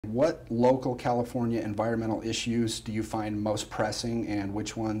What local California environmental issues do you find most pressing, and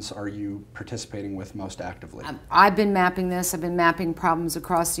which ones are you participating with most actively? I've been mapping this. I've been mapping problems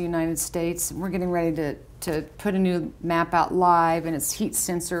across the United States. We're getting ready to put a new map out live, and it's heat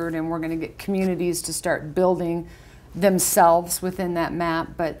censored, and we're going to get communities to start building themselves within that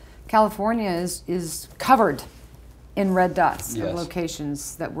map. But California is covered in red dots of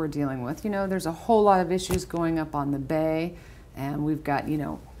locations that we're dealing with. You know, there's a whole lot of issues going up on the bay, and we've got, you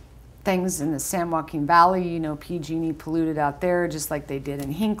know, things in the San Joaquin Valley, you know, PG&E polluted out there just like they did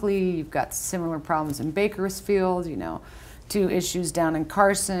in Hinckley. You've got similar problems in Bakersfield, you know, 2 issues down in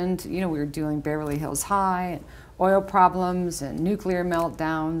Carson. You know, we were dealing Beverly Hills High, and oil problems and nuclear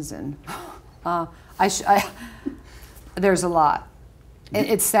meltdowns, and there's a lot.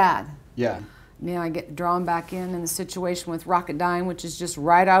 It's sad. Yeah. You know, I get drawn back in the situation with Rocketdyne, which is just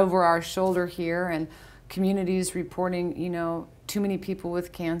right over our shoulder here, and communities reporting, you know, too many people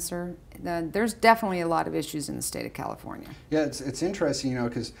with cancer. There's definitely a lot of issues in the state of California. Yeah, it's interesting, you know,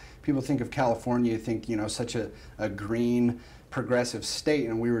 because people think of California, think, you know, such a green, progressive state,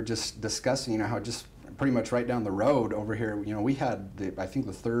 and we were just discussing, you know, how just pretty much right down the road over here, you know, we had, I think,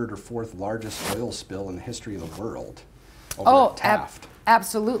 the 3rd or 4th largest oil spill in the history of the world over at Taft.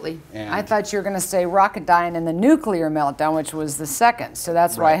 Absolutely. And I thought you were going to say Rocketdyne and the nuclear meltdown, which was the 2nd. So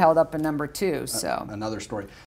that's why I held up a number 2. So another story.